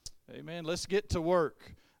Amen. Let's get to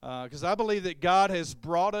work, because I believe that God has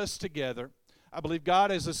brought us together. I believe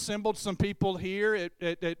God has assembled some people here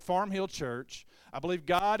at Farm Hill Church. I believe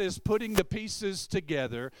God is putting the pieces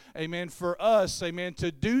together, amen, for us, amen,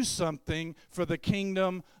 to do something for the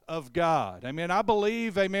kingdom of God. Amen. I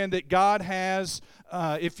believe, amen, that God has,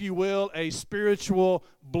 if you will, a spiritual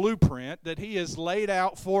blueprint that He has laid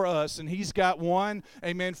out for us. And He's got one,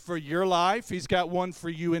 amen, for your life. He's got one for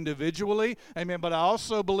you individually. Amen. But I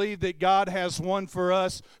also believe that God has one for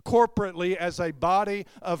us corporately as a body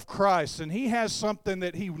of Christ. And He has something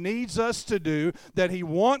that He needs us to do, that He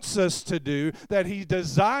wants us to do, that He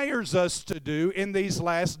desires us to do in these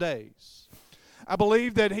last days. I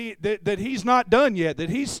believe that He's not done yet, that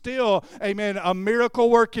He's still, amen, a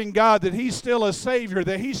miracle-working God, that He's still a Savior,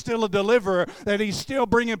 that He's still a deliverer, that He's still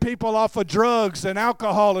bringing people off of drugs and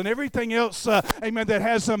alcohol and everything else, amen, that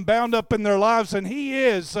has them bound up in their lives. And He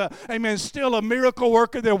is, amen, still a miracle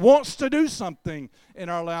worker that wants to do something in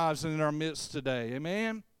our lives and in our midst today.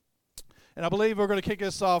 Amen? And I believe we're going to kick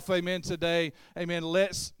us off, amen, today. Amen,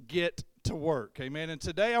 let's get to work. Amen? And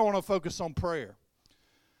today I want to focus on prayer.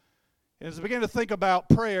 As I begin to think about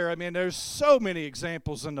prayer, I mean, there's so many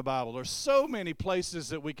examples in the Bible. There's so many places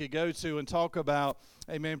that we could go to and talk about,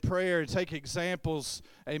 amen, prayer, and take examples,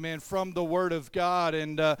 amen, from the Word of God.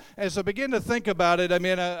 And as I begin to think about it, I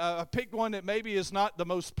mean, I picked one that maybe is not the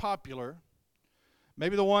most popular,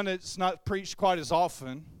 maybe the one that's not preached quite as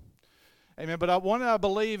often. Amen. But I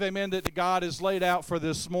believe, amen, that God has laid out for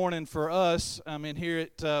this morning for us, amen, here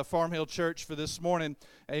at Farm Hill Church for this morning,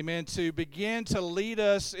 amen, to begin to lead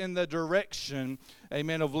us in the direction,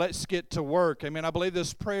 amen, of let's get to work. Amen. I believe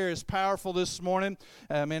this prayer is powerful this morning.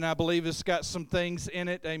 Amen. I believe it's got some things in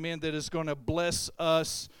it, amen, that is going to bless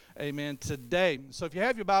us, amen, today. So if you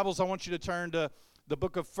have your Bibles, I want you to turn to the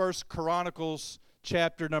book of 1 Chronicles,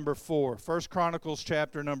 chapter number 4. 1 Chronicles,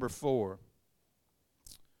 chapter number 4.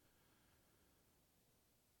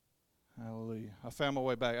 Hallelujah. I found my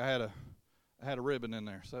way back. I had a ribbon in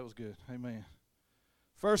there, so that was good. Amen.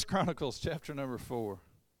 1 Chronicles chapter number 4.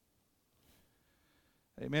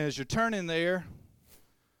 Amen. As you're turning there,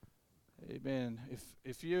 amen.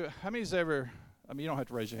 If you, how many's ever, I mean, you don't have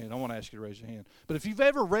to raise your hand. I want to ask you to raise your hand. But if you've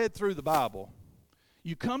ever read through the Bible,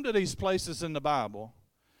 you come to these places in the Bible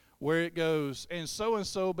where it goes, and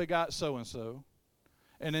so begot so-and-so,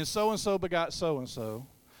 and then so-and-so begot so-and-so,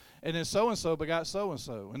 and then so-and-so begot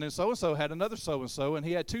so-and-so. And then so-and-so had another so-and-so, and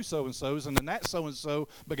he had two so-and-sos, and then that so-and-so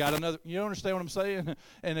begot another. You understand what I'm saying?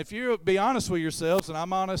 And if you be honest with yourselves, and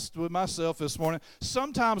I'm honest with myself this morning,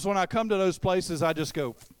 sometimes when I come to those places, I just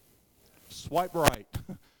go, swipe right.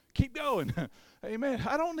 Keep going. Amen.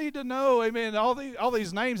 I don't need to know, amen, all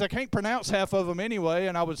these names. I can't pronounce half of them anyway,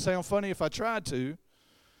 and I would sound funny if I tried to.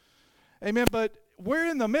 Amen. But we're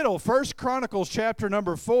in the middle, 1 Chronicles chapter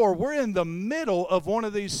number 4, we're in the middle of one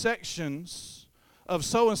of these sections of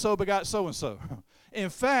so-and-so begot so-and-so.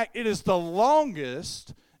 In fact, it is the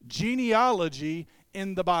longest genealogy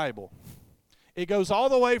in the Bible. It goes all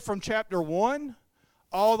the way from chapter 1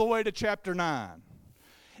 all the way to chapter 9.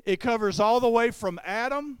 It covers all the way from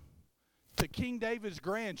Adam to King David's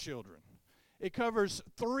grandchildren. It covers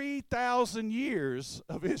 3,000 years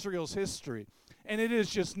of Israel's history. And it is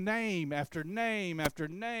just name after name after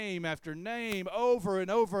name after name over and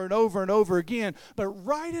over and over and over again. But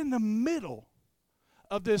right in the middle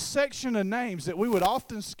of this section of names that we would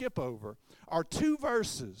often skip over are two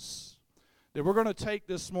verses that we're going to take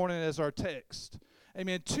this morning as our text.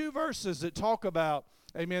 Amen. Two verses that talk about,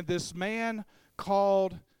 amen, this man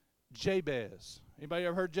called Jabez. Anybody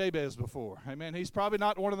ever heard Jabez before? Amen. He's probably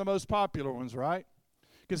not one of the most popular ones, right?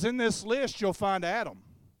 Because in this list you'll find Adam.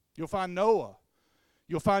 You'll find Noah.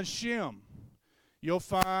 You'll find Shem. You'll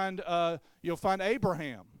find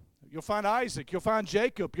Abraham. You'll find Isaac. You'll find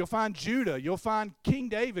Jacob. You'll find Judah. You'll find King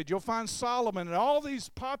David. You'll find Solomon, and all these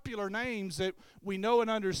popular names that we know and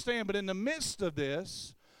understand. But in the midst of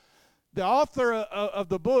this, the author of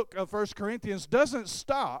the book of 1 Corinthians doesn't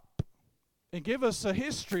stop and give us a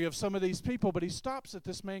history of some of these people, but he stops at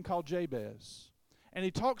this man called Jabez. And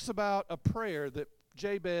he talks about a prayer that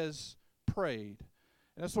Jabez prayed.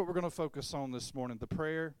 And that's what we're going to focus on this morning, the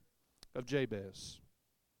prayer of Jabez.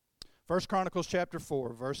 1 Chronicles chapter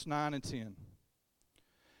 4, verse 9 and 10.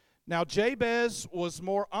 Now Jabez was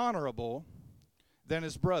more honorable than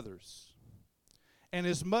his brothers, and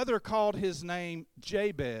his mother called his name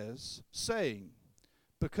Jabez, saying,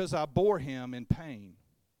 because I bore him in pain.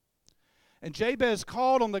 And Jabez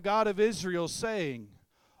called on the God of Israel, saying,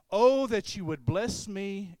 oh, that you would bless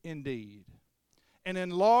me indeed, and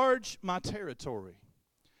enlarge my territory,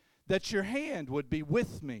 that your hand would be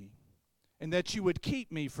with me, and that you would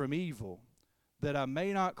keep me from evil, that I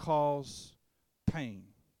may not cause pain.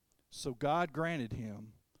 So God granted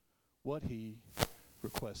him what he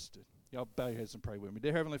requested. Y'all bow your heads and pray with me.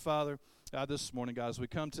 Dear Heavenly Father, this morning, guys, we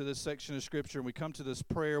come to this section of Scripture, and we come to this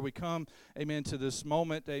prayer. We come, amen, to this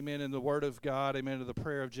moment, amen, in the Word of God, amen, to the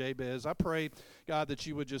prayer of Jabez. I pray, God, that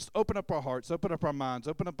you would just open up our hearts, open up our minds,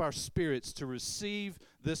 open up our spirits to receive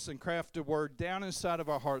this encrafted Word down inside of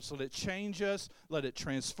our hearts. Let it change us, let it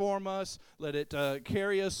transform us, let it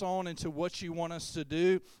carry us on into what you want us to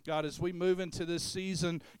do. God, as we move into this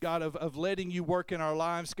season, God, of letting you work in our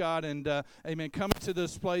lives, God, and, amen, coming to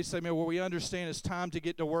this place, amen, where we understand it's time to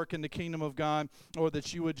get to work in the kingdom of God, or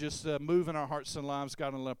that you would just move in our hearts and lives,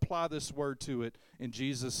 God, and apply this word to it in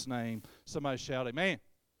Jesus' name. Somebody shout, amen.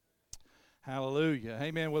 Hallelujah.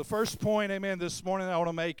 Amen. Well, the first point, amen, this morning I want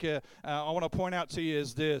to make, I want to point out to you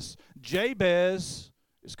is this. Jabez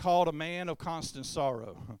is called a man of constant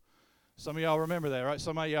sorrow. Some of y'all remember that, right?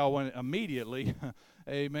 Some of y'all went immediately,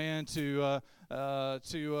 amen, to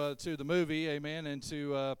the movie, amen, and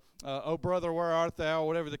to Oh Brother, Where Art Thou,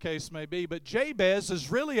 whatever the case may be. But Jabez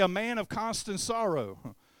is really a man of constant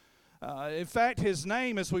sorrow. In fact, his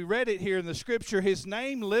name, as we read it here in the Scripture, his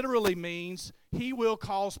name literally means he will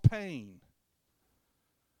cause pain.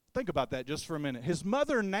 Think about that just for a minute. His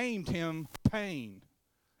mother named him pain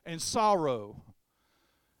and sorrow.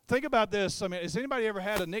 Think about this. I mean, has anybody ever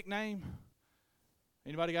had a nickname?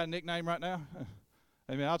 Anybody got a nickname right now?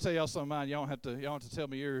 Amen. I'll tell y'all some of mine. Y'all don't have to tell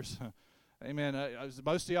me yours. Amen. As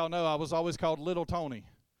most of y'all know, I was always called Little Tony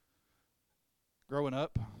growing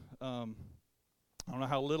up. I don't know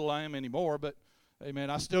how little I am anymore, but, amen,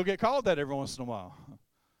 I still get called that every once in a while.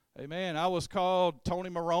 Amen. I was called Tony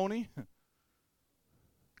Maroney.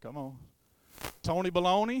 Come on. Tony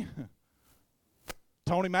Baloney.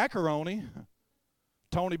 Tony Macaroni.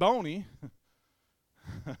 Tony Boney.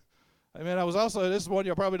 Amen. I was also, this is one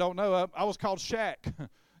y'all probably don't know, I was called Shaq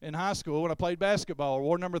in high school when I played basketball. I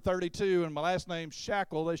wore number 32, and my last name's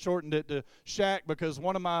Shackle. They shortened it to Shaq because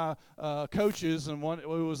one of my coaches and one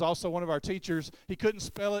who was also one of our teachers, he couldn't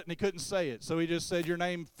spell it and he couldn't say it. So he just said, your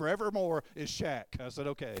name forevermore is Shaq. I said,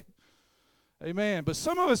 okay. Amen. But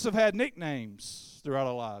some of us have had nicknames throughout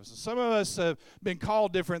our lives. Some of us have been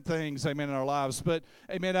called different things, amen, in our lives. But,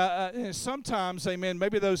 amen, sometimes, amen,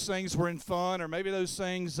 maybe those things were in fun, or maybe those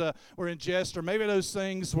things were in jest, or maybe those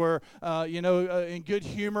things were, in good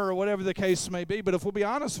humor, or whatever the case may be. But if we'll be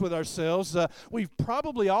honest with ourselves, we've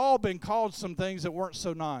probably all been called some things that weren't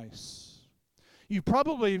so nice.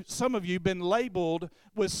 Some of you, been labeled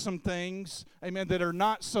with some things, amen, that are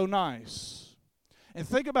not so nice. And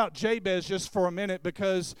think about Jabez just for a minute,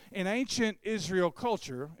 because in ancient Israel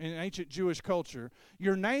culture, in ancient Jewish culture,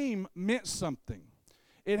 your name meant something.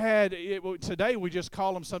 Today we just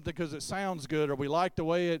call them something because it sounds good, or we like the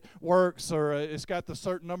way it works, or it's got the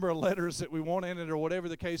certain number of letters that we want in it, or whatever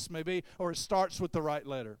the case may be, or it starts with the right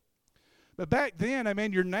letter. But back then,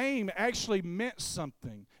 your name actually meant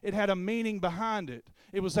something. It had a meaning behind it.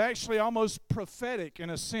 It was actually almost prophetic in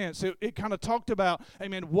a sense. It kind of talked about,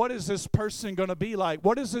 what is this person going to be like?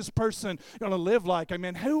 What is this person going to live like?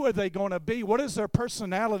 Who are they going to be? What is their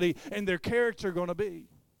personality and their character going to be?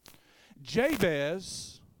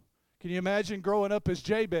 Jabez, can you imagine growing up as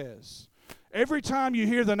Jabez? Every time you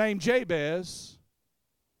hear the name Jabez,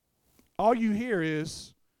 all you hear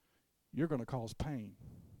is, you're going to cause pain.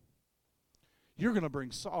 You're going to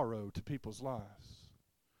bring sorrow to people's lives.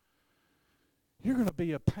 You're going to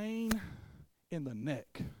be a pain in the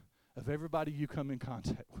neck of everybody you come in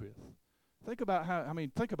contact with. Think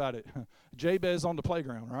about it. Jabez on the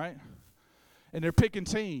playground, right? And they're picking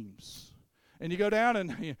teams. And you go down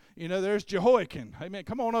and, there's Jehoiakim. Amen.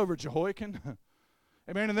 Come on over, Jehoiakim.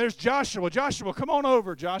 Amen. And there's Joshua. Joshua, come on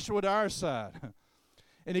over, Joshua, to our side.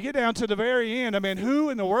 And you get down to the very end. Who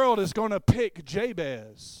in the world is going to pick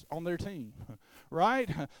Jabez on their team? Right?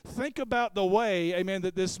 Think about the way,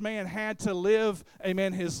 that this man had to live,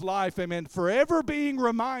 his life, forever being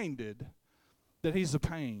reminded that he's a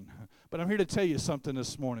pain. But I'm here to tell you something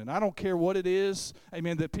this morning. I don't care what it is,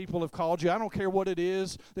 that people have called you. I don't care what it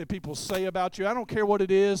is that people say about you. I don't care what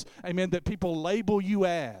it is, that people label you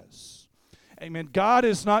as. Amen. God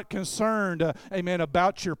is not concerned,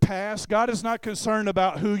 about your past. God is not concerned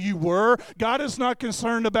about who you were. God is not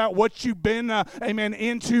concerned about what you've been,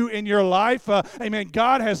 into in your life.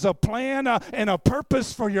 God has a plan and a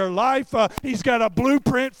purpose for your life. He's got a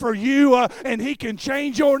blueprint for you, and He can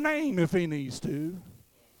change your name if He needs to.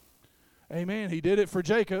 Amen. He did it for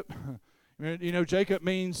Jacob. Jacob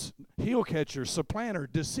means heel catcher, supplanter,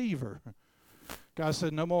 deceiver. God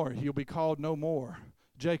said, no more. You'll be called no more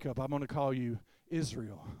Jacob. I'm going to call you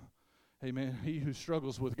Israel. Amen. He who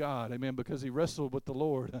struggles with God. Amen. Because he wrestled with the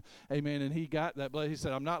Lord. Amen. And he got that blessing. He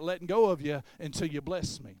said, I'm not letting go of you until you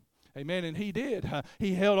bless me. Amen. And he did.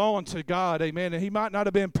 He held on to God. Amen. And he might not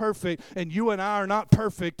have been perfect, and you and I are not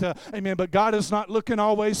perfect. Amen. But God is not looking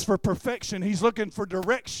always for perfection. He's looking for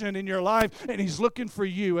direction in your life, and he's looking for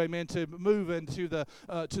you, amen, to move into the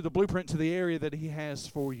blueprint, to the area that he has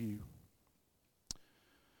for you.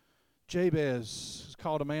 Jabez is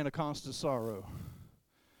called a man of constant sorrow.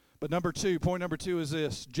 But point number two is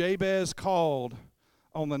this. Jabez called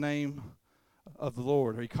on the name of the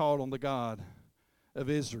Lord, or he called on the God of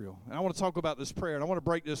Israel. And I want to talk about this prayer, and I want to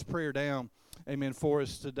break this prayer down, amen, for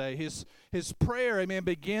us today. His prayer, amen,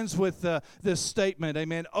 begins with this statement,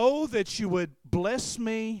 amen, oh, that you would bless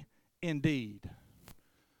me indeed.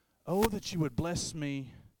 Oh, that you would bless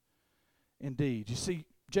me indeed. You see,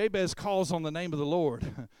 Jabez calls on the name of the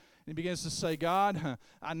Lord. He begins to say, God,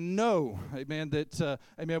 I know, amen, that,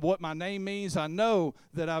 amen, what my name means. I know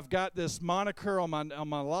that I've got this moniker on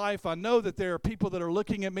my life. I know that there are people that are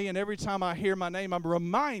looking at me, and every time I hear my name, I'm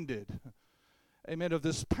reminded, amen, of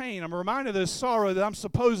this pain. I'm reminded of this sorrow that I'm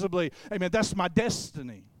supposedly, amen, that's my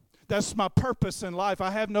destiny. That's my purpose in life.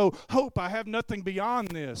 I have no hope. I have nothing beyond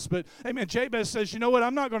this. But, amen, Jabez says, you know what,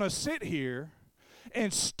 I'm not going to sit here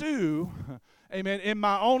and stew, amen, in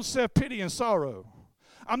my own self-pity and sorrow.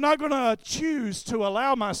 I'm not going to choose to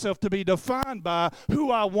allow myself to be defined by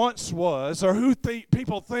who I once was or who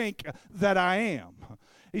people think that I am.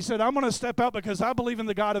 He said, I'm going to step out because I believe in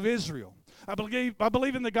the God of Israel. I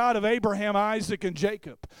believe in the God of Abraham, Isaac, and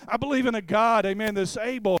Jacob. I believe in a God, amen, that's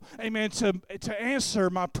able, amen, to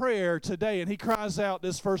answer my prayer today. And he cries out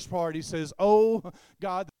this first part. He says, oh,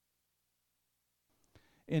 God,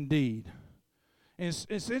 indeed. And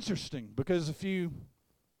it's interesting because if you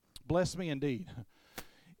bless me indeed,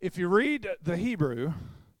 if you read the Hebrew,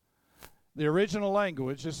 the original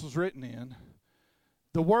language this was written in,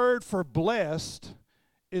 the word for blessed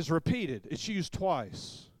is repeated. It's used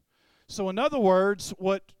twice. So in other words,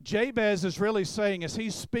 what Jabez is really saying as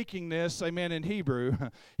he's speaking this, amen, in Hebrew,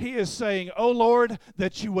 he is saying, oh Lord,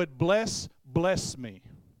 that you would bless me.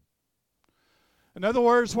 In other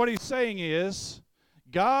words, what he's saying is,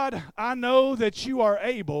 God, I know that you are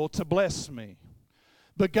able to bless me.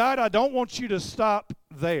 But God, I don't want you to stop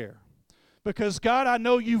there. Because, God, I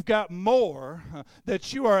know you've got more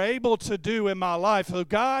that you are able to do in my life. So,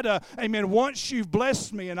 God, amen, once you've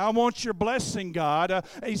blessed me, and I want your blessing, God,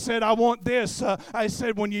 he said, I want this. I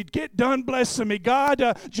said, when you get done blessing me, God,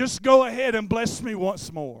 just go ahead and bless me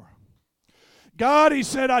once more. God, he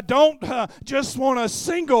said, I don't just want a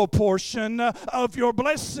single portion of your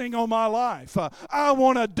blessing on my life. I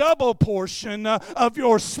want a double portion of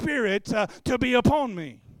your spirit to be upon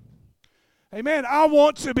me. Amen. I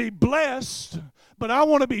want to be blessed, but I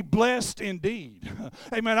want to be blessed indeed.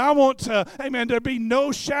 Amen. I want to, amen, there be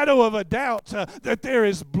no shadow of a doubt that there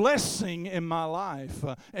is blessing in my life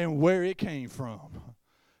and where it came from.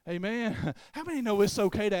 Amen. How many know it's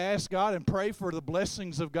okay to ask God and pray for the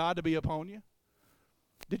blessings of God to be upon you?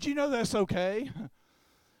 Did you know that's okay?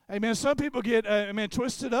 Amen. Some people get,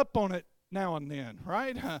 twisted up on it now and then,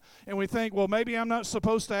 right? And we think, well, maybe I'm not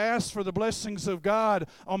supposed to ask for the blessings of God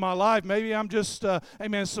on my life. Maybe I'm just,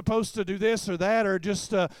 supposed to do this or that, or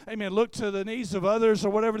just, look to the needs of others, or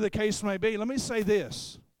whatever the case may be. Let me say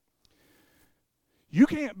this. You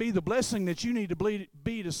can't be the blessing that you need to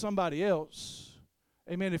be to somebody else,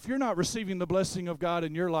 amen, if you're not receiving the blessing of God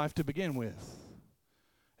in your life to begin with.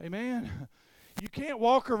 Amen. You can't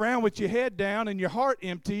walk around with your head down and your heart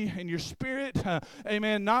empty and your spirit,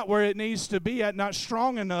 amen, not where it needs to be at, not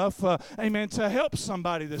strong enough, amen, to help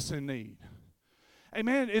somebody that's in need.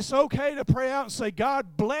 Amen. It's okay to pray out and say,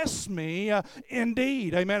 God, bless me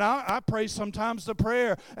indeed. Amen. I pray sometimes the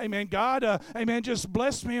prayer, amen, God, amen, just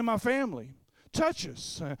bless me and my family. Touch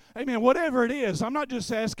us. Amen. Whatever it is. I'm not just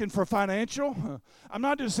asking for financial. I'm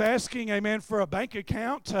not just asking, amen, for a bank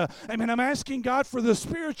account. Amen. I'm asking God for the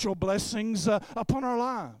spiritual blessings upon our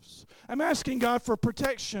lives. I'm asking God for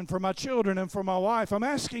protection for my children and for my wife. I'm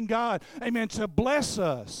asking God, amen, to bless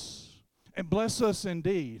us. And bless us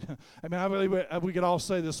indeed. Amen. I believe we could all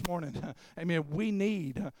say this morning, amen, we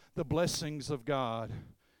need the blessings of God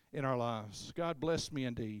in our lives. God bless me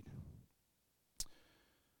indeed.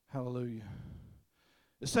 Hallelujah.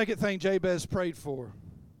 The second thing Jabez prayed for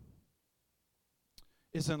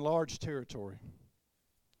is enlarged territory.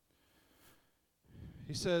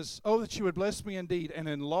 He says, oh, that you would bless me indeed and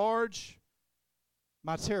enlarge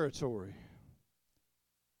my territory.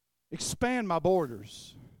 Expand my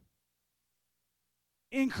borders.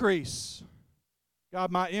 Increase,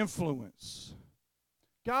 God, my influence.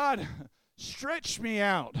 God, stretch me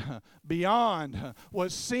out beyond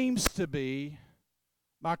what seems to be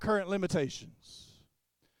my current limitations.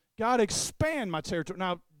 God, expand my territory.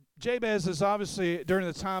 Now, Jabez is obviously, during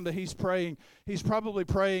the time that he's praying, he's probably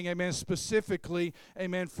praying, amen, specifically,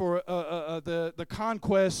 amen, for the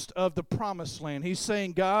conquest of the promised land. He's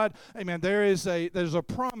saying, God, amen, there's a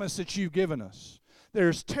promise that you've given us.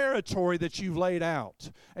 There's territory that you've laid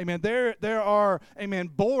out. Amen. There are,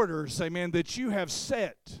 amen, borders, amen, that you have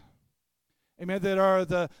set. Amen, that are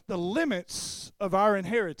the limits of our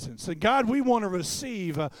inheritance. And God, we want to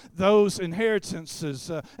receive those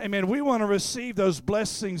inheritances. Amen, we want to receive those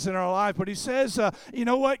blessings in our life. But he says, you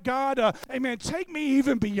know what, God, amen, take me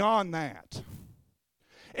even beyond that.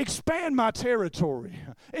 Expand my territory.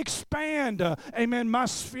 Expand, amen, my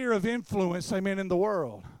sphere of influence, amen, in the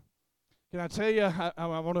world. Can I tell you, I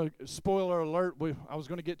want to, spoiler alert, I was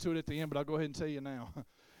going to get to it at the end, but I'll go ahead and tell you now.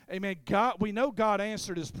 Amen, God, we know God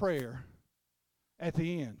answered his prayer at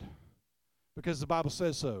the end because the Bible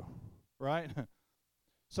says so, right?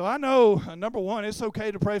 So I know, number one, it's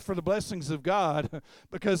okay to pray for the blessings of God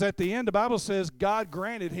because at the end the Bible says God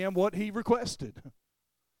granted him what he requested.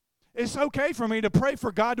 It's okay for me to pray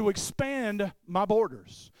for God to expand my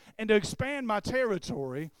borders and to expand my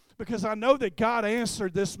territory because I know that God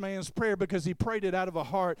answered this man's prayer because he prayed it out of a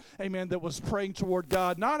heart, amen, that was praying toward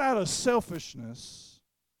God, not out of selfishness,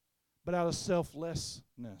 but out of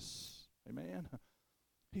selflessness. Amen.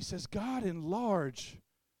 He says, God, enlarge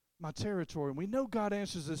my territory. And we know God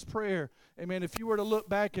answers this prayer. Amen. If you were to look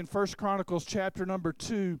back in 1 Chronicles chapter number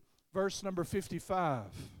 2, verse number 55,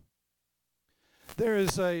 there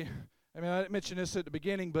is I didn't mention this at the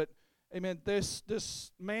beginning, but amen,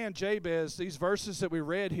 this man Jabez, these verses that we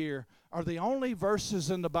read here are the only verses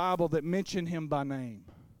in the Bible that mention him by name.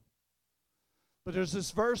 But there's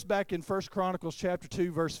this verse back in 1 Chronicles chapter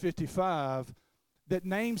 2, verse 55 that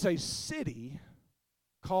names a city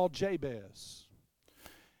called Jabez.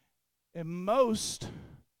 And most,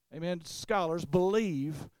 amen, scholars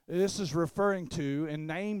believe this is referring to and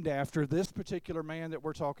named after this particular man that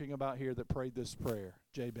we're talking about here that prayed this prayer,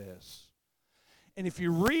 Jabez. And if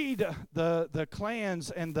you read the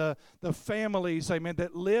clans and the families, amen,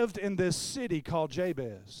 that lived in this city called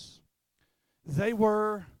Jabez, they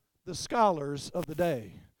were the scholars of the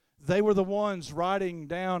day. They were the ones writing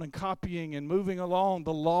down and copying and moving along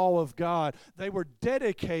the law of God. They were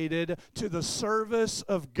dedicated to the service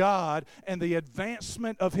of God and the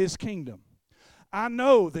advancement of his kingdom. I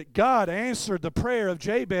know that God answered the prayer of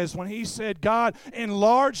Jabez when he said, God,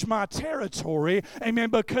 enlarge my territory,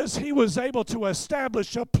 amen, because he was able to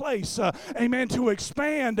establish a place, amen, to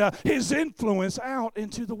expand his influence out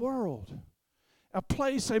into the world. A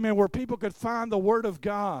place, amen, where people could find the Word of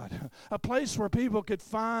God. A place where people could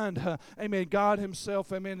find, amen, God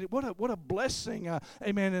himself. Amen. What a blessing,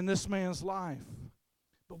 amen, in this man's life.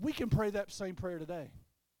 But we can pray that same prayer today.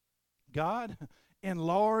 God,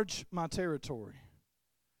 enlarge my territory.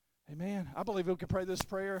 Amen. I believe we can pray this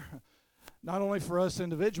prayer not only for us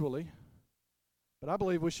individually, but I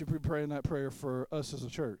believe we should be praying that prayer for us as a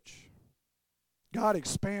church. God,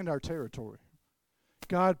 expand our territory.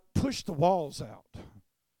 God, push the walls out.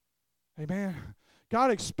 Amen.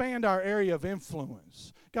 God, expand our area of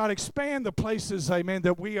influence. God, expand the places, amen,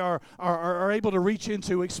 that we are able to reach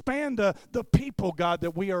into. Expand the people, God,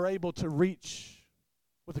 that we are able to reach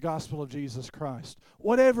with the gospel of Jesus Christ.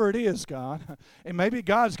 Whatever it is, God. And maybe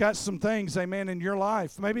God's got some things, amen, in your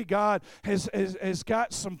life. Maybe God has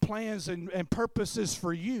got some plans and purposes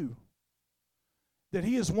for you that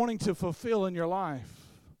he is wanting to fulfill in your life.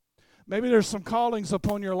 Maybe there's some callings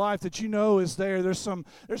upon your life that you know is there. There's some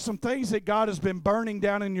things that God has been burning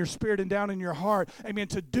down in your spirit and down in your heart. Amen.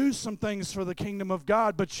 To do some things for the kingdom of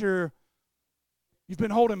God, but you've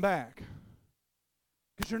been holding back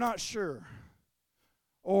because you're not sure.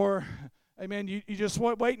 Or, amen, you just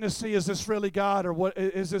waiting to see, is this really God, or what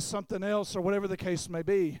is this something else, or whatever the case may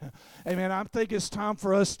be. Amen. I think it's time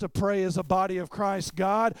for us to pray as a body of Christ.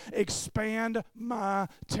 God, expand my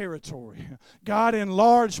territory. God,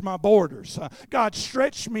 enlarge my borders. God,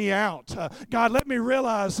 stretch me out. God, let me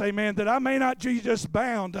realize, amen, that I may not be just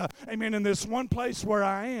bound, amen, in this one place where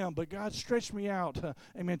I am, but God, stretch me out,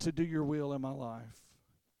 amen, to do your will in my life.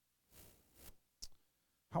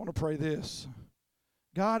 I want to pray this.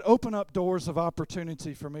 God, open up doors of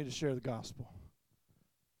opportunity for me to share the gospel.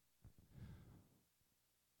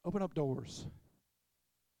 Open up doors.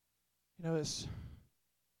 You know, it's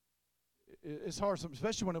hard,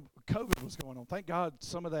 especially when COVID was going on. Thank God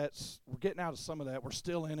we're getting out of some of that. We're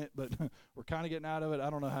still in it, but we're kind of getting out of it. I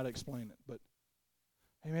don't know how to explain it. But,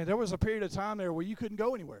 hey, man, there was a period of time there where you couldn't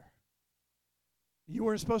go anywhere. You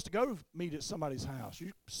weren't supposed to go meet at somebody's house.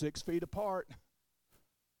 You're 6 feet apart.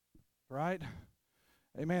 Right?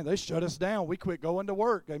 Amen. They shut us down. We quit going to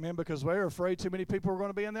work. Amen. Because we were afraid too many people were going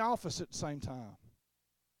to be in the office at the same time.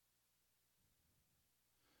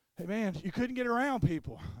 Amen. You couldn't get around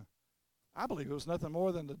people. I believe it was nothing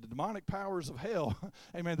more than the demonic powers of hell,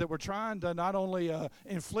 amen, that were trying to not only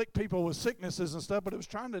inflict people with sicknesses and stuff, but it was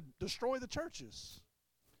trying to destroy the churches.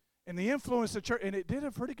 And the influence of church, and it did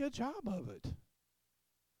a pretty good job of it.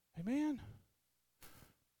 Amen.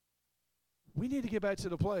 We need to get back to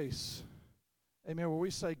the place, amen, where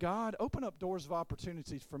we say, God, open up doors of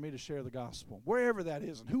opportunities for me to share the gospel. Wherever that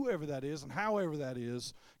is and whoever that is and however that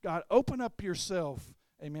is, God, open up yourself,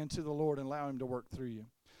 amen, to the Lord and allow him to work through you.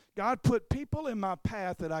 God, put people in my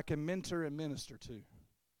path that I can mentor and minister to.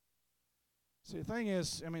 See, the thing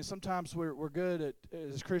is, I mean, sometimes we're good at,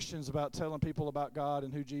 as Christians, about telling people about God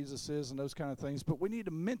and who Jesus is and those kind of things, but we need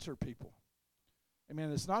to mentor people. I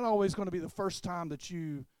mean, it's not always going to be the first time that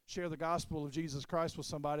you share the gospel of Jesus Christ with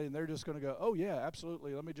somebody and they're just going to go, oh, yeah,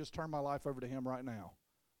 absolutely, let me just turn my life over to him right now.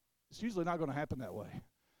 It's usually not going to happen that way.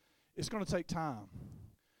 It's going to take time,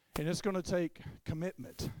 and it's going to take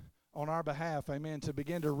commitment on our behalf, amen, to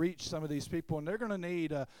begin to reach some of these people. And they're going to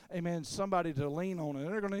need, amen, somebody to lean on. And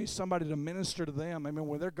they're going to need somebody to minister to them, amen,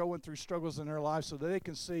 when they're going through struggles in their life so that they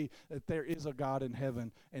can see that there is a God in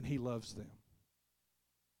heaven and he loves them.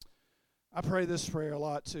 I pray this prayer a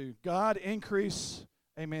lot too. God, increase,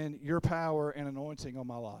 amen, your power and anointing on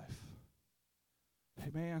my life.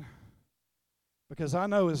 Amen. Because I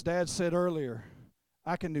know, as Dad said earlier,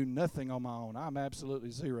 I can do nothing on my own. I'm absolutely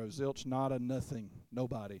zero, zilch, nada, nothing,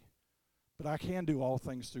 nobody. But I can do all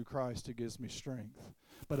things through Christ who gives me strength.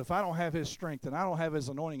 But if I don't have his strength and I don't have his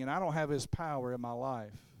anointing and I don't have his power in my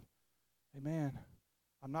life, amen,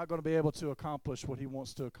 I'm not going to be able to accomplish what he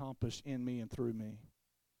wants to accomplish in me and through me.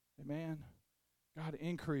 Amen. God,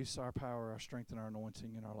 increase our power, our strength, and our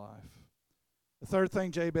anointing in our life. The third thing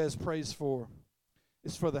Jabez prays for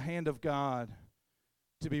is for the hand of God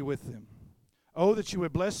to be with him. Oh, that you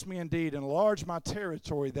would bless me indeed, enlarge my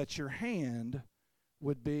territory, that your hand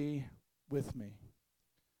would be with me.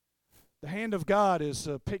 The hand of God is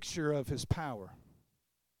a picture of his power.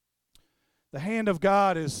 The hand of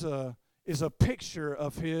God is a picture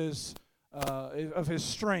of his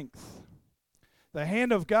strength. The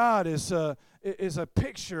hand of God is a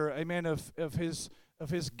picture, amen, of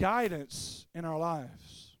his guidance in our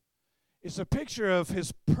lives. It's a picture of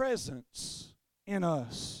his presence in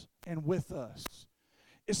us and with us.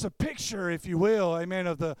 It's a picture, if you will, amen,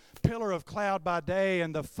 of the pillar of cloud by day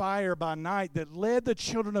and the fire by night that led the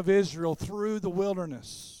children of Israel through the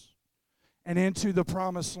wilderness and into the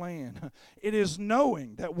promised land. It is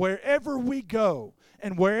knowing that wherever we go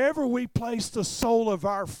and wherever we place the sole of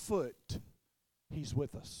our foot, he's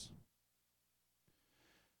with us.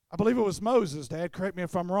 I believe it was Moses, Dad, correct me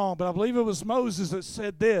if I'm wrong, but I believe it was Moses that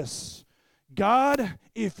said this, God,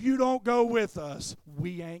 if you don't go with us,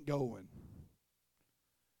 we ain't going.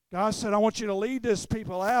 God said, I want you to lead this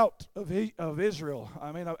people out of Israel,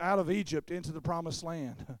 out of Egypt into the promised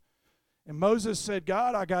land. And Moses said,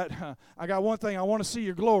 God, I got one thing. I want to see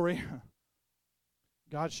your glory.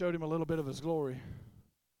 God showed him a little bit of his glory.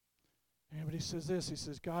 But he says this, he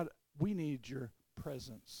says, God, we need your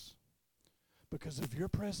presence. Because if your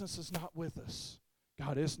presence is not with us,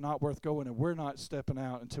 God, it's not worth going, and we're not stepping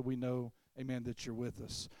out until we know, amen, that you're with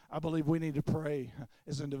us. I believe we need to pray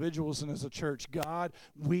as individuals and as a church. God,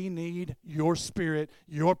 we need your spirit,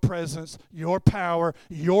 your presence, your power,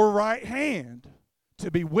 your right hand to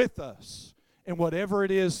be with us in whatever it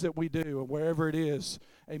is that we do and wherever it is,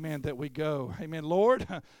 amen, that we go. Amen. Lord,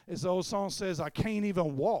 as the old song says, I can't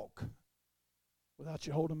even walk without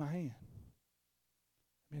you holding my hand.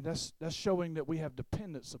 I mean, that's showing that we have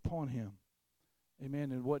dependence upon him.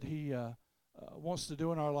 Amen. And what he wants to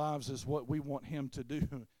do in our lives is what we want him to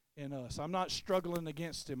do in us. I'm not struggling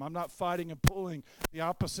against him. I'm not fighting and pulling the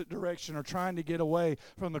opposite direction or trying to get away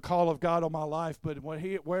from the call of God on my life. But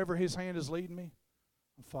wherever his hand is leading me,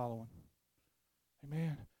 I'm following.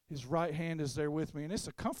 Amen. His right hand is there with me. And it's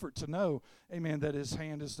a comfort to know, amen, that his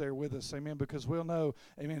hand is there with us. Amen. Because we'll know,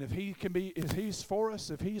 amen, if he's for us,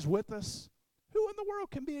 if he's with us, who in the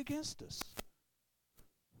world can be against us?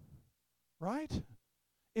 Right?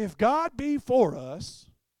 If God be for us,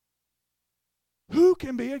 who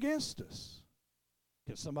can be against us?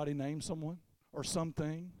 Can somebody name someone or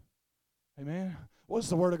something? Amen. What does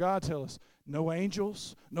the Word of God tell us? No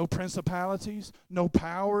angels, no principalities, no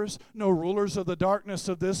powers, no rulers of the darkness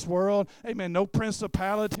of this world. Amen. No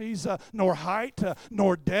principalities, nor height,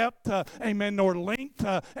 nor depth, amen, nor length,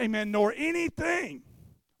 amen, nor anything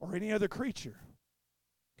or any other creature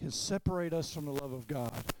can separate us from the love of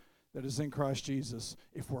God that is in Christ Jesus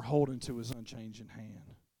if we're holding to his unchanging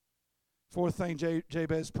hand. Fourth thing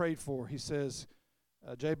Jabez prayed for, he says,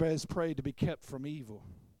 Jabez prayed to be kept from evil.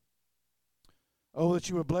 Oh, that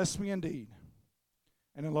you would bless me indeed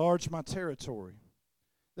and enlarge my territory,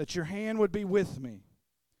 that your hand would be with me,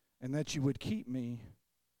 and that you would keep me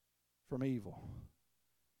from evil.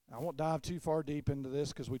 I won't dive too far deep into this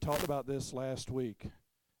because we talked about this last week.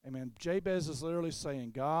 Amen. Jabez is literally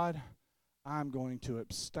saying, God, I'm going to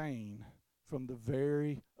abstain from the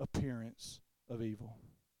very appearance of evil.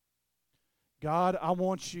 God, I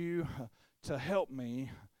want you to help me,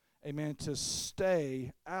 amen, to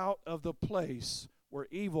stay out of the place where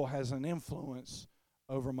evil has an influence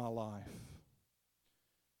over my life.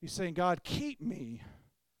 He's saying, God, keep me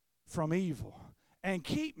from evil and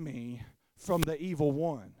keep me from the evil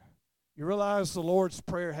one. You realize the Lord's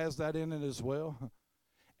Prayer has that in it as well?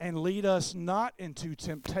 And lead us not into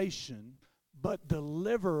temptation, but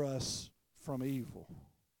deliver us from evil.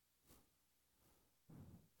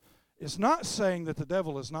 It's not saying that the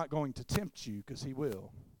devil is not going to tempt you, because he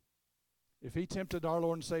will. If he tempted our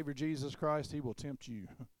Lord and Savior Jesus Christ, he will tempt you.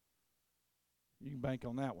 You can bank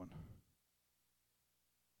on that one.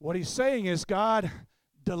 What he's saying is, God,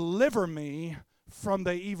 deliver me from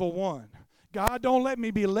the evil one. God, don't let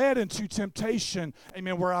me be led into temptation,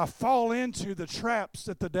 amen, where I fall into the traps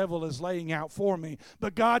that the devil is laying out for me.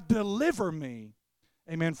 But God, deliver me,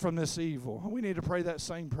 amen, from this evil. We need to pray that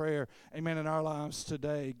same prayer, amen, in our lives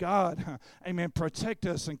today. God, amen, protect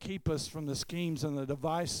us and keep us from the schemes and the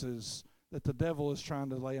devices that the devil is trying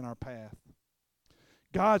to lay in our path.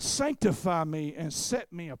 God, sanctify me and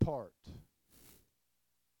set me apart.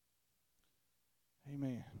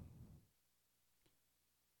 Amen.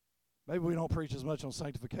 Maybe we don't preach as much on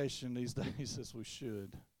sanctification these days as we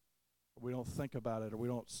should. Or we don't think about it, or we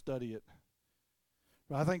don't study it.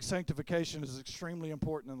 But I think sanctification is extremely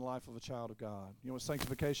important in the life of a child of God. You know what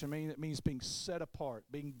sanctification means? It means being set apart,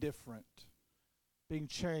 being different, being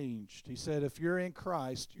changed. He said, if you're in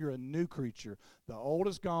Christ, you're a new creature. The old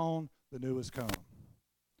is gone, the new has come.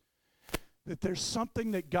 That there's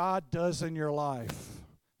something that God does in your life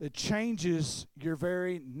that changes your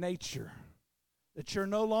very nature. That you're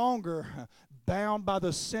no longer bound by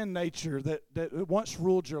the sin nature that once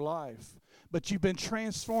ruled your life. But you've been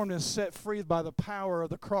transformed and set free by the power of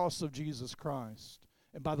the cross of Jesus Christ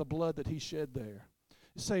and by the blood that he shed there.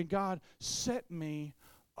 He's saying, God, set me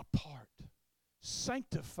apart.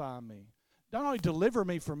 Sanctify me. Not only deliver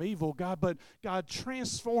me from evil, God, but God,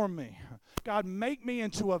 transform me. God, make me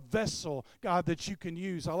into a vessel, God, that you can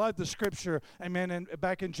use. I like the scripture, amen, and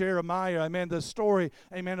back in Jeremiah, amen, the story,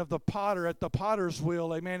 amen, of the potter at the potter's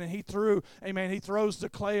wheel, amen, and he throws the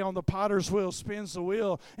clay on the potter's wheel, spins the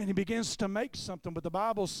wheel, and he begins to make something. But the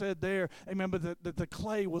Bible said there, amen, but that the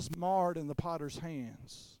clay was marred in the potter's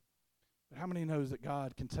hands. But how many knows that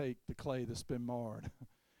God can take the clay that's been marred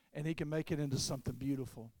and he can make it into something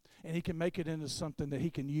beautiful? And he can make it into something that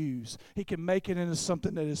he can use. He can make it into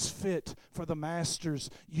something that is fit for the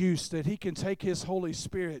master's use, that he can take his Holy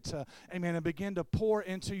Spirit, amen, and begin to pour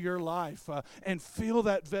into your life and fill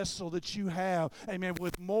that vessel that you have, amen,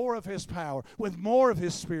 with more of his power, with more of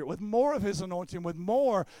his Spirit, with more of his anointing, with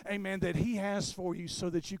more, amen, that he has for you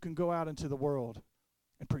so that you can go out into the world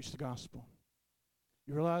and preach the gospel.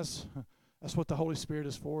 You realize that's what the Holy Spirit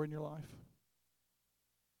is for in your life?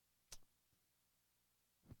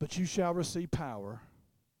 But you shall receive power.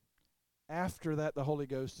 After that, the Holy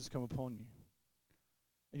Ghost has come upon you.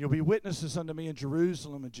 And you'll be witnesses unto me in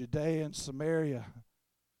Jerusalem and Judea and Samaria,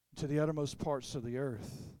 to the uttermost parts of the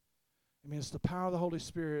earth. I mean, it's the power of the Holy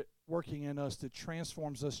Spirit working in us that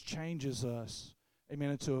transforms us, changes us, amen,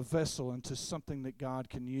 into a vessel, into something that God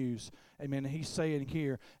can use. Amen. And he's saying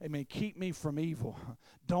here, amen, keep me from evil.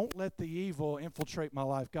 Don't let the evil infiltrate my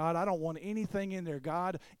life. God, I don't want anything in there.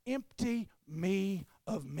 God, empty me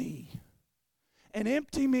of me. And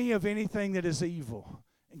empty me of anything that is evil.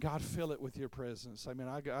 And God, fill it with your presence. Amen.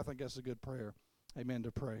 I think that's a good prayer, amen,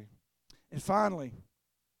 to pray. And finally,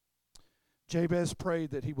 Jabez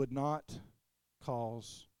prayed that he would not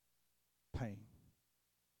cause pain.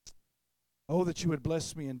 Oh, that you would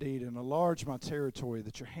bless me indeed and enlarge my territory,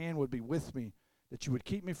 that your hand would be with me, that you would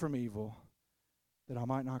keep me from evil, that I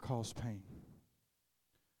might not cause pain.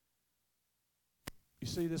 You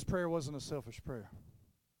see, this prayer wasn't a selfish prayer.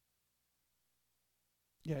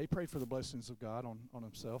 Yeah, he prayed for the blessings of God on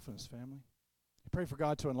himself and his family. He prayed for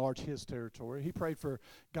God to enlarge his territory. He prayed for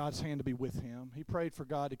God's hand to be with him. He prayed for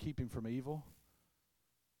God to keep him from evil.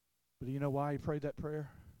 But do you know why he prayed that prayer?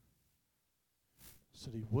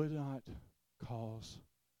 So that he would not cause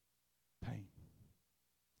pain.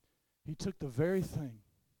 He took the very thing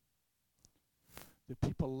that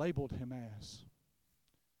people labeled him as.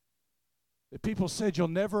 That people said, you'll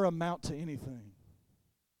never amount to anything.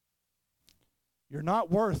 You're not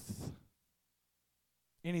worth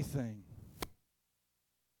anything.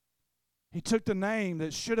 He took the name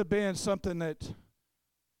that should have been something that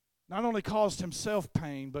not only caused himself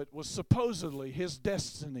pain, but was supposedly his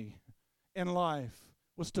destiny in life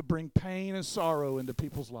was to bring pain and sorrow into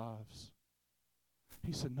people's lives.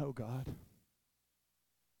 He said, no, God.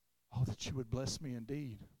 Oh, that you would bless me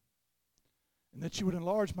indeed. And that you would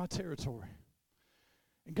enlarge my territory.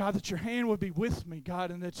 And God, that your hand would be with me, God,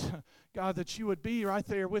 and that, God, that you would be right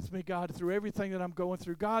there with me, God, through everything that I'm going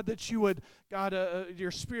through. God, that you would, God,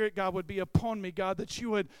 your Spirit, God, would be upon me. God, that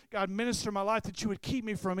you would, God, minister my life, that you would keep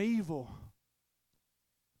me from evil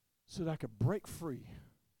so that I could break free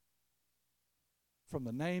from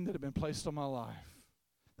the name that had been placed on my life.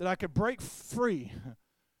 That I could break free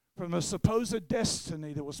from the supposed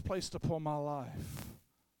destiny that was placed upon my life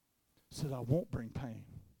so that I won't bring pain.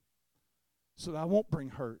 So that I won't bring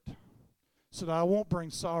hurt. So that I won't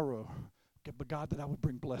bring sorrow. But God, that I would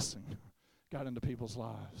bring blessing, God, into people's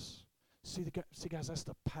lives. See, guys, that's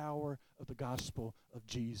the power of the gospel of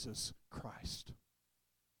Jesus Christ.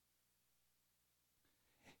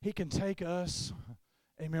 He can take us,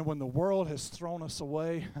 amen, when the world has thrown us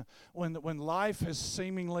away, when life has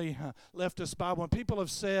seemingly left us by, when people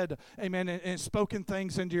have said, amen, and spoken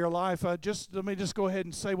things into your life, let me just go ahead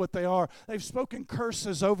and say what they are. They've spoken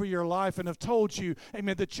curses over your life and have told you,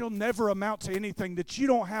 amen, that you'll never amount to anything, that you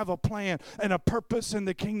don't have a plan and a purpose in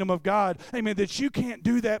the kingdom of God, amen, that you can't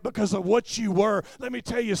do that because of what you were. Let me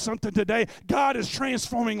tell you something today. God is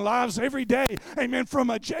transforming lives every day, amen,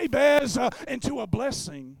 from a Jabez into a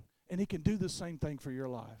blessing. And he can do the same thing for your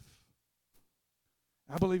life.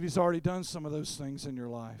 I believe he's already done some of those things in your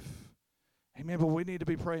life. Amen. But we need to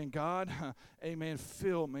be praying, God, amen,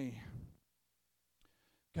 fill me.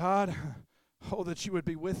 God, oh, that you would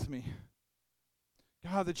be with me.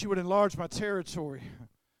 God, that you would enlarge my territory.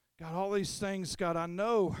 God, all these things, God, I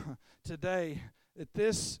know today that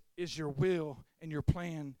this is your will and your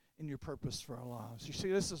plan and your purpose for our lives. You see,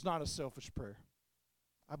 this is not a selfish prayer.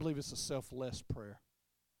 I believe it's a selfless prayer.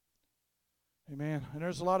 Amen. And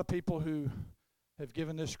there's a lot of people who have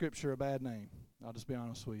given this scripture a bad name. I'll just be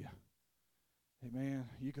honest with you. Amen.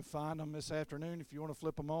 You can find them this afternoon if you want to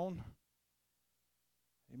flip them on.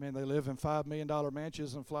 Amen. They live in $5 million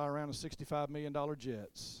mansions and fly around in $65 million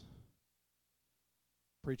jets.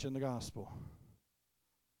 Preaching the gospel.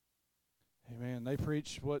 Amen. They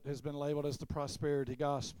preach what has been labeled as the prosperity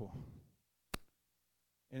gospel.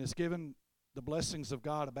 And it's given the blessings of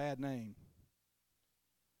God a bad name.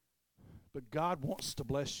 But God wants to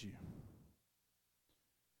bless you.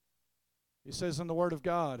 He says in the Word of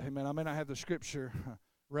God, amen, I may not have the scripture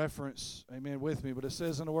reference, amen, with me, but it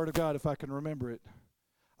says in the Word of God, if I can remember it,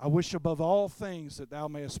 I wish above all things that thou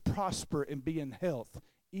mayest prosper and be in health,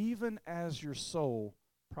 even as your soul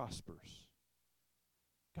prospers.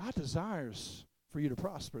 God desires for you to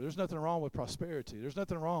prosper. There's nothing wrong with prosperity. There's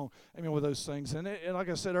nothing wrong, amen, with those things. And like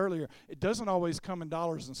I said earlier, it doesn't always come in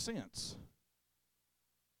dollars and cents.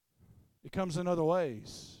 It comes in other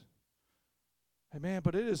ways. Amen.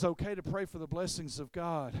 But it is okay to pray for the blessings of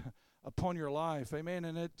God upon your life. Amen.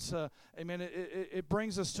 And it's amen. It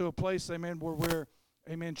brings us to a place, amen, where we're,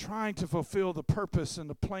 amen, trying to fulfill the purpose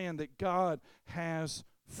and the plan that God has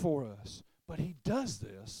for us. But he does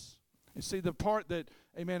this. And see, the part that,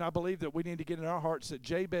 amen, I believe that we need to get in our hearts that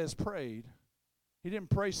Jabez prayed. He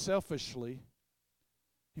didn't pray selfishly.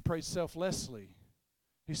 He prayed selflessly.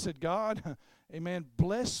 He said, God, amen,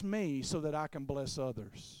 bless me so that I can bless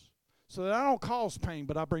others. So that I don't cause pain,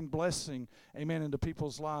 but I bring blessing, amen, into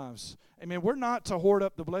people's lives. Amen, we're not to hoard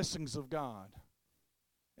up the blessings of God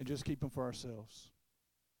and just keep them for ourselves.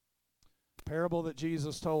 The parable that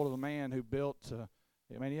Jesus told of a man who built,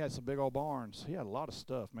 he had some big old barns. He had a lot of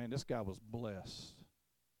stuff. Man, this guy was blessed.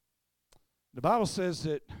 The Bible says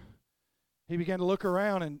that he began to look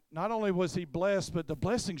around, and not only was he blessed, but the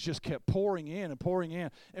blessings just kept pouring in and pouring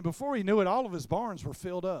in. And before he knew it, all of his barns were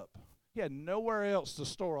filled up. He had nowhere else to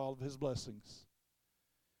store all of his blessings.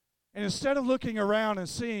 And instead of looking around and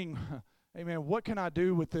seeing, amen, what can I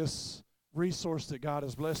do with this resource that God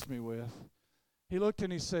has blessed me with, he looked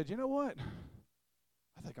and he said, you know what?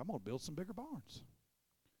 I think I'm going to build some bigger barns.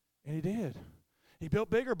 And he did. He built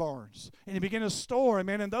bigger barns. And he began to store,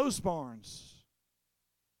 amen, in those barns.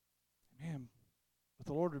 Man, but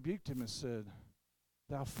the Lord rebuked him and said,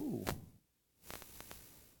 thou fool,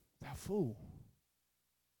 thou fool.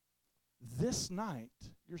 This night,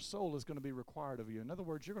 your soul is going to be required of you. In other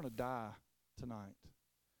words, you're going to die tonight.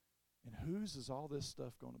 And whose is all this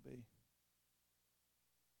stuff going to be?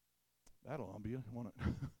 That'll humble you, won't it?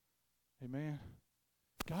 Amen.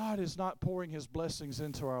 God is not pouring his blessings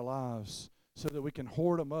into our lives so that we can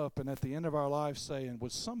hoard them up and at the end of our life saying,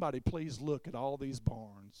 would somebody please look at all these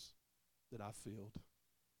barns that I filled?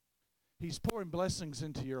 He's pouring blessings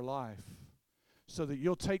into your life so that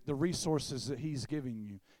you'll take the resources that he's giving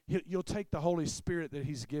you. You'll take the Holy Spirit that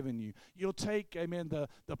he's given you. You'll take, amen,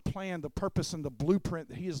 the plan, the purpose, and the blueprint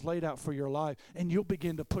that he has laid out for your life, and you'll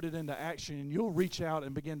begin to put it into action, and you'll reach out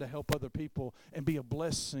and begin to help other people and be a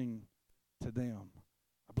blessing to them.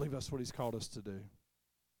 I believe that's what he's called us to do.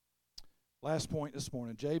 Last point this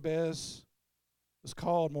morning. Jabez was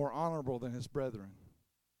called more honorable than his brethren.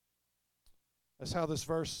 That's how this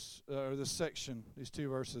verse, or this section, these two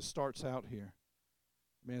verses, starts out here.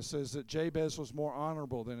 I mean, it says that Jabez was more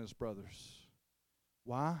honorable than his brothers.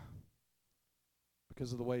 Why?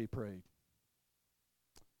 Because of the way he prayed.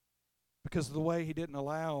 Because of the way he didn't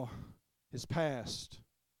allow his past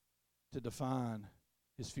to define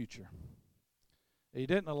his future. He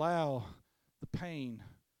didn't allow the pain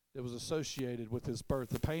that was associated with his birth,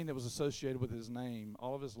 the pain that was associated with his name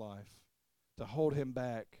all of his life, to hold him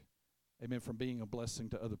back, amen, from being a blessing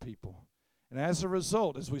to other people. And as a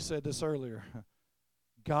result, as we said this earlier,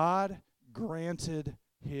 God granted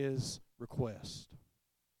his request.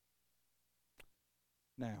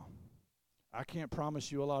 Now, I can't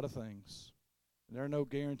promise you a lot of things. There are no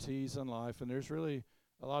guarantees in life, and there's really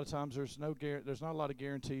a lot of times there's not a lot of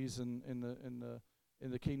guarantees in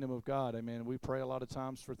the kingdom of God. Amen. We pray a lot of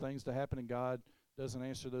times for things to happen, and God doesn't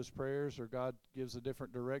answer those prayers, or God gives a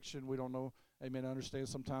different direction. We don't know, amen, understand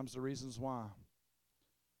sometimes the reasons why.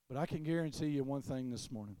 But I can guarantee you one thing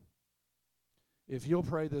this morning. If you'll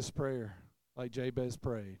pray this prayer like Jabez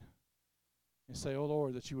prayed and say, oh,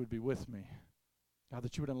 Lord, that you would be with me. God,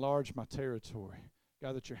 that you would enlarge my territory.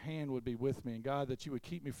 God, that your hand would be with me. And God, that you would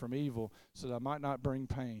keep me from evil so that I might not bring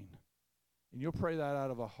pain. And you'll pray that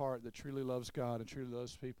out of a heart that truly loves God and truly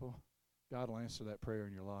loves people. God will answer that prayer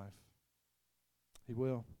in your life. He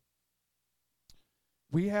will.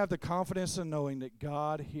 We have the confidence in knowing that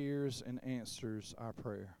God hears and answers our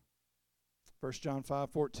prayer. 1 John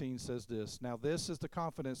 5:14 says this, now this is the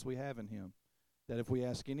confidence we have in him, that if we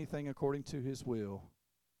ask anything according to his will,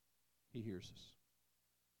 he hears us.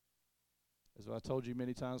 As I told you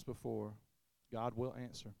many times before, God will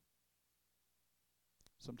answer.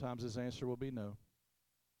 Sometimes his answer will be no.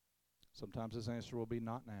 Sometimes his answer will be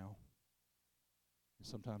not now. And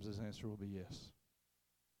sometimes his answer will be yes.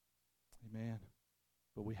 Amen.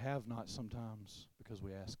 But we have not sometimes because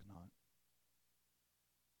we ask not.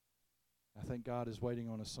 I think God is waiting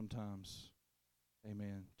on us sometimes,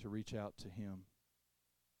 amen, to reach out to him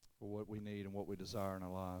for what we need and what we desire in our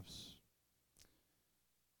lives.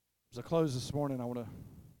 As I close this morning, I want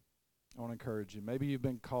to encourage you. Maybe you've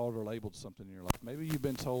been called or labeled something in your life. Maybe you've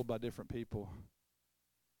been told by different people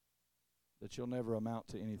that you'll never amount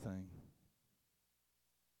to anything.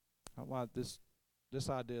 This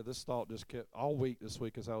idea, this thought just kept, all week this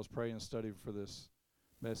week as I was praying and studying for this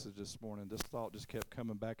message this morning, this thought just kept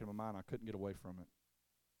coming back in my mind. I couldn't get away from it.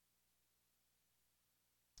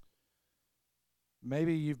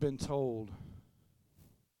 Maybe you've been told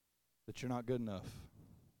that you're not good enough.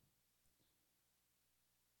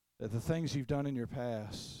 That the things you've done in your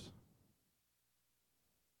past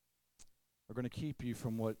are going to keep you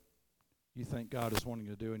from what you think God is wanting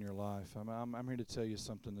to do in your life. I'm here to tell you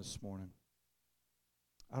something this morning.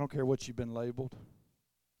 I don't care what you've been labeled.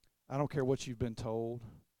 I don't care what you've been told.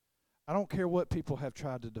 I don't care what people have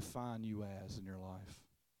tried to define you as in your life.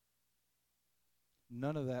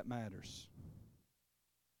 None of that matters.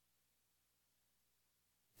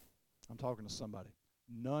 I'm talking to somebody.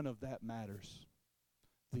 None of that matters.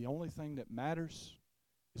 The only thing that matters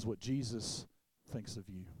is what Jesus thinks of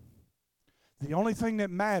you. The only thing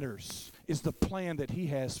that matters is the plan that he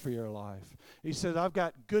has for your life. He said, I've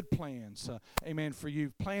got good plans, amen, for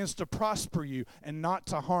you. Plans to prosper you and not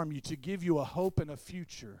to harm you, to give you a hope and a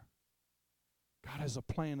future. God has a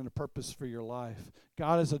plan and a purpose for your life.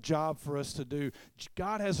 God has a job for us to do.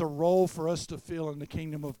 God has a role for us to fill in the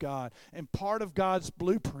kingdom of God. And part of God's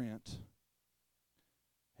blueprint,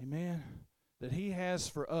 amen, that he has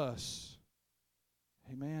for us,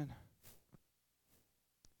 amen,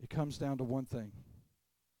 it comes down to one thing: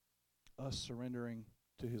 us surrendering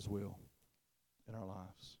to his will in our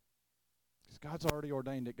lives. Because God's already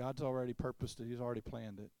ordained it. God's already purposed it. He's already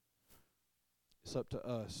planned it. It's up to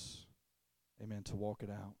us, amen, to walk it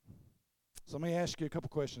out. So let me ask you a couple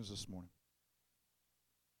questions this morning.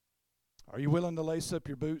 Are you willing to lace up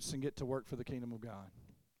your boots and get to work for the kingdom of God?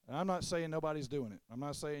 And I'm not saying nobody's doing it. I'm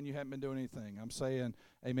not saying you haven't been doing anything. I'm saying,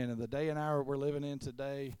 amen, in the day and hour we're living in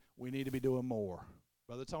today, we need to be doing more.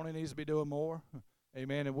 Brother Tony needs to be doing more.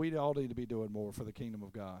 Amen. And we all need to be doing more for the kingdom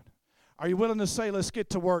of God. Are you willing to say, let's get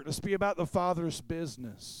to work. Let's be about the Father's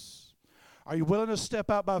business. Are you willing to step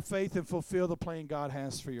out by faith and fulfill the plan God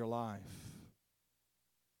has for your life?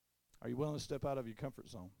 Are you willing to step out of your comfort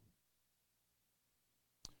zone?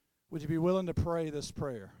 Would you be willing to pray this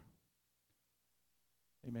prayer?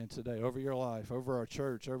 Amen. Today, over your life, over our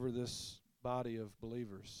church, over this body of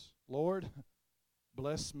believers. Lord,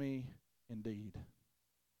 bless me indeed.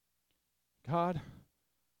 God,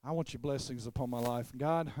 I want your blessings upon my life.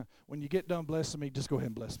 God, when you get done blessing me, just go ahead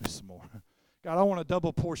and bless me some more. God, I want a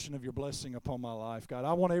double portion of your blessing upon my life. God,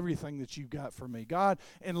 I want everything that you've got for me. God,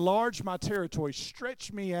 enlarge my territory.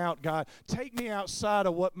 Stretch me out, God. Take me outside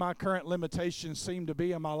of what my current limitations seem to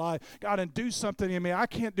be in my life. God, and do something in me. I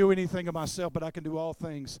can't do anything of myself, but I can do all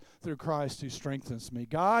things through Christ who strengthens me.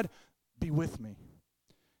 God, be with me.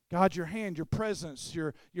 God, your hand, your presence,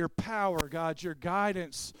 your power, God, your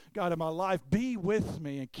guidance, God, in my life, be with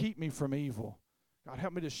me and keep me from evil. God,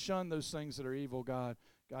 help me to shun those things that are evil, God,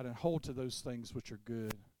 and hold to those things which are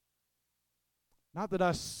good. Not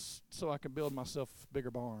that so I can build myself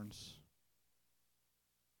bigger barns,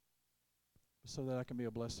 but so that I can be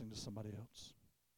a blessing to somebody else.